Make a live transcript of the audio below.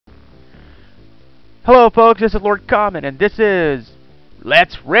Hello folks, this is Lord Comet, and this is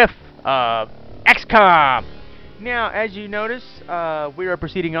Let's Riff of X-com! Now, as you notice, we are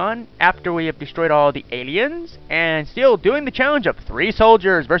proceeding on after we have destroyed all the aliens, and still doing the challenge of 3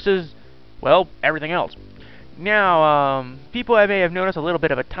 soldiers versus, well, everything else. Now, people may have noticed a little bit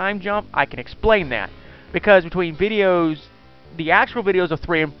of a time jump. I can explain that. Because between videos, the actual videos of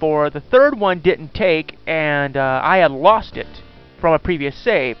 3 and 4, the third one didn't take, and I had lost it from a previous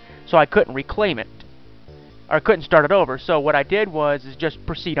save, so I couldn't reclaim it. Or couldn't start it over. So what I did was just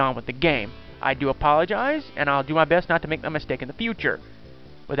proceed on with the game. I do apologize, and I'll do my best not to make that mistake in the future.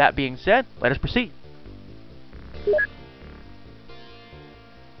 With that being said, let us proceed.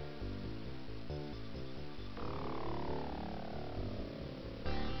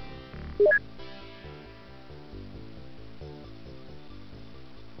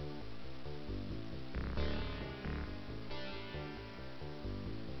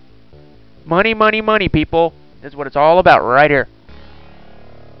 Money, money, money, people. This is what it's all about right here.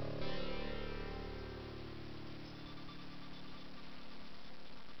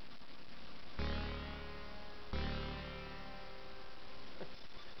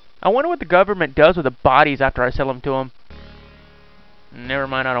 I wonder what the government does with the bodies after I sell them to them. Never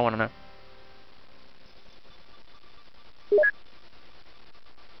mind, I don't want to know.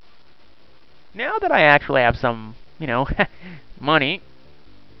 Now that I actually have some, money.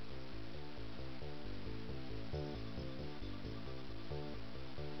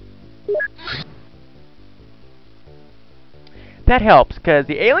 That helps, because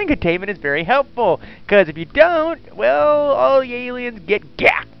the alien containment is very helpful. Because if you don't, well, all the aliens get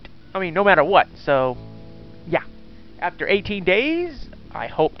gacked. I mean, no matter what. So, yeah. After 18 days, I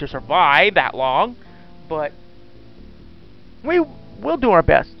hope to survive that long. But we'll do our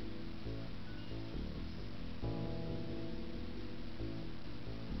best.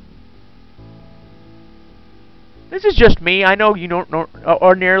 This is just me. I know you don't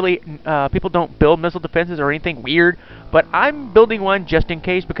ordinarily people don't build missile defenses or anything weird, but I'm building one just in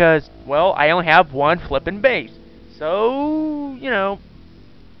case because, well, I only have one flippin' base. So,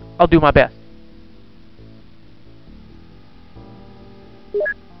 I'll do my best.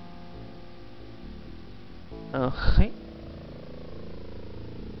 Okay.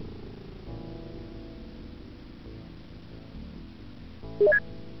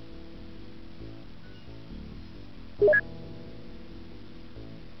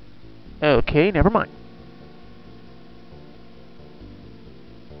 Okay, never mind.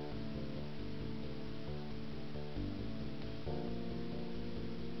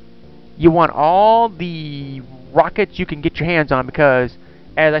 You want all the rockets you can get your hands on because,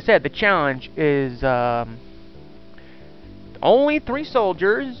 as I said, the challenge is only 3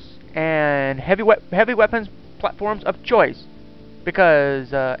 soldiers and heavy weapons platforms of choice.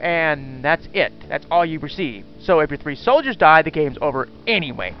 Because, and that's it. That's all you receive. So if your 3 soldiers die, the game's over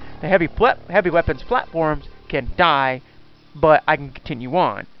anyway. The heavy weapons platforms can die, but I can continue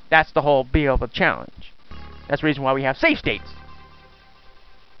on. That's the whole deal of the challenge. That's the reason why we have save states.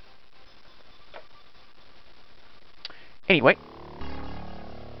 Anyway.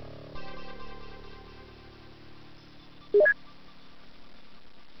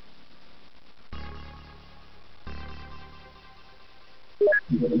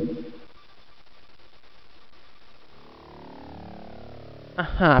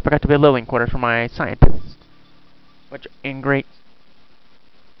 I forgot to build living quarters for my scientists. Which are ingrate.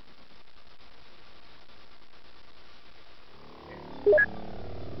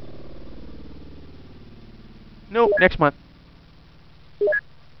 Nope, next month.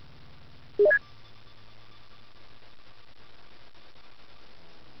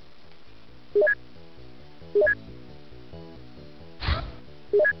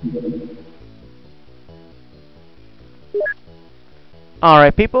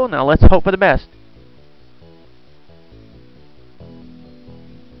 Alright, people, now let's hope for the best.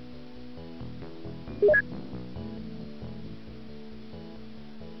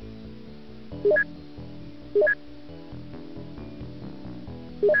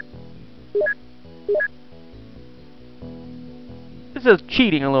 This is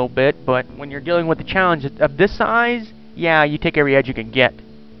cheating a little bit, but when you're dealing with the challenge of this size, yeah, you take every edge you can get.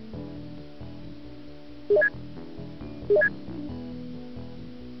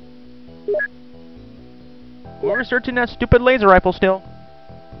 We're researching that stupid laser rifle still.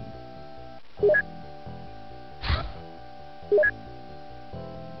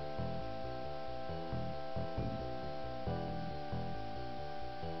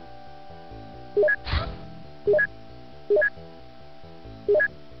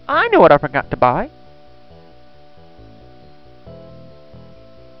 I know what I forgot to buy.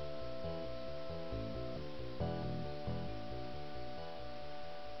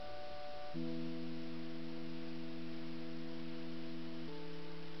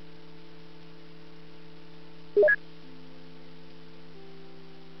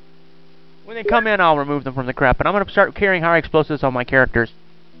 When they come in, I'll remove them from the crap, but I'm going to start carrying high explosives on my characters.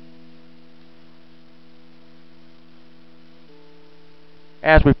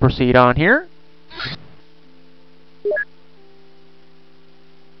 As we proceed on here.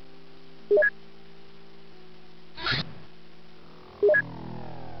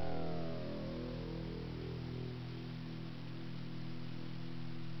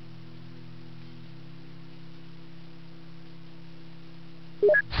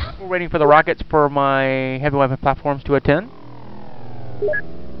 We're waiting for the rockets for my heavy weapon platforms to attend.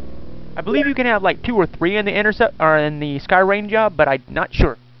 I believe you can have like 2 or 3 in the intercept or in the sky rain job, but I'm not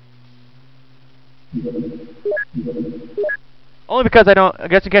sure. Only because I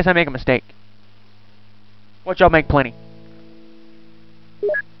guess in case I make a mistake. Which I'll make plenty.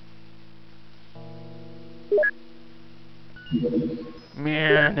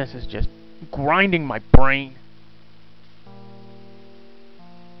 Man, this is just grinding my brain.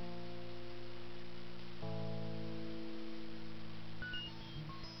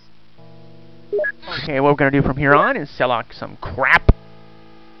 Okay, what we're going to do from here on is sell out some crap.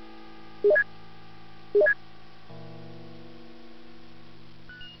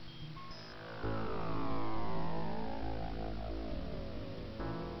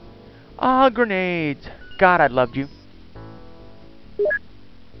 Ah, grenades. God, I loved you.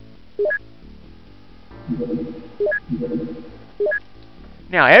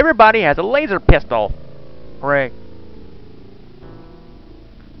 Now, everybody has a laser pistol. Hooray.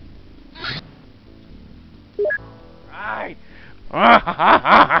 Right.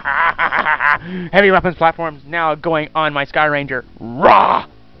 Heavy weapons platforms now going on my Sky Ranger. Rah!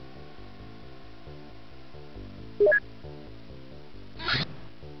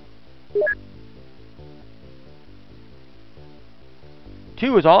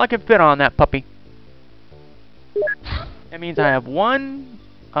 Two is all I can fit on that puppy. That means I have one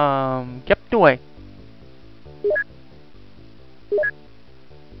kept away.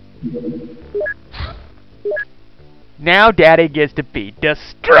 Now Daddy gets to be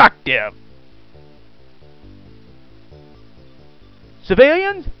destructive.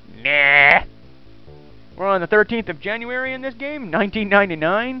 Civilians? Nah. We're on the 13th of January in this game,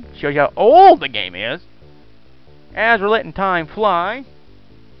 1999. Shows you how old the game is. As we're letting time fly.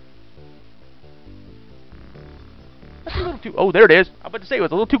 That's a little too... Oh, there it is. I was about to say it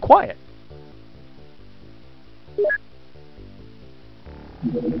was a little too quiet.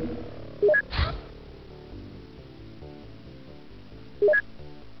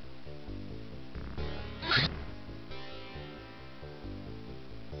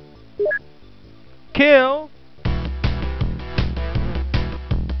 Kill.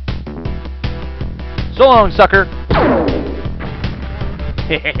 So long, sucker.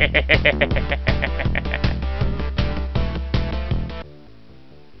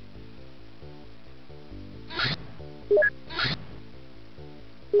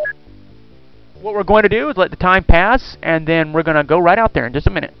 What we're going to do is let the time pass, and then we're going to go right out there in just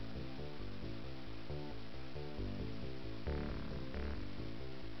a minute.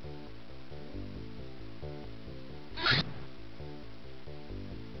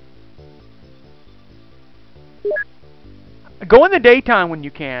 Go in the daytime when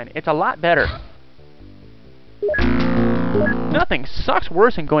you can. It's a lot better. Nothing sucks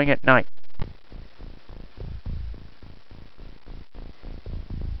worse than going at night.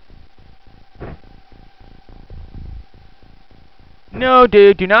 No,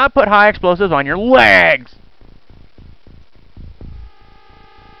 dude, do not put high explosives on your legs!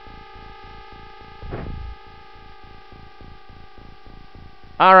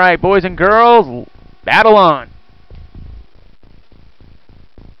 Alright, boys and girls, battle on!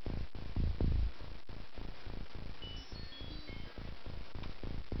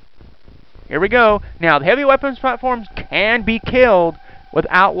 Here we go. Now, the heavy weapons platforms can be killed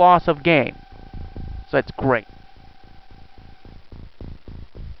without loss of game. So that's great.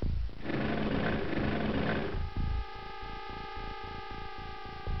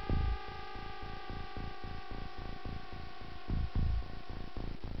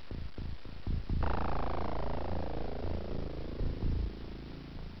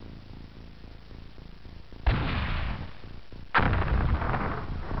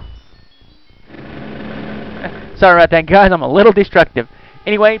 Sorry about that, guys. I'm a little destructive.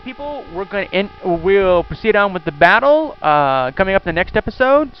 Anyway, people, we'll proceed on with the battle coming up in the next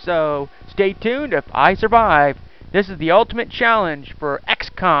episode. So stay tuned. If I survive, this is the ultimate challenge for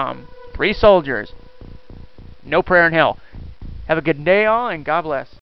X-com. 3 soldiers. No prayer in hell. Have a good day, all, and God bless.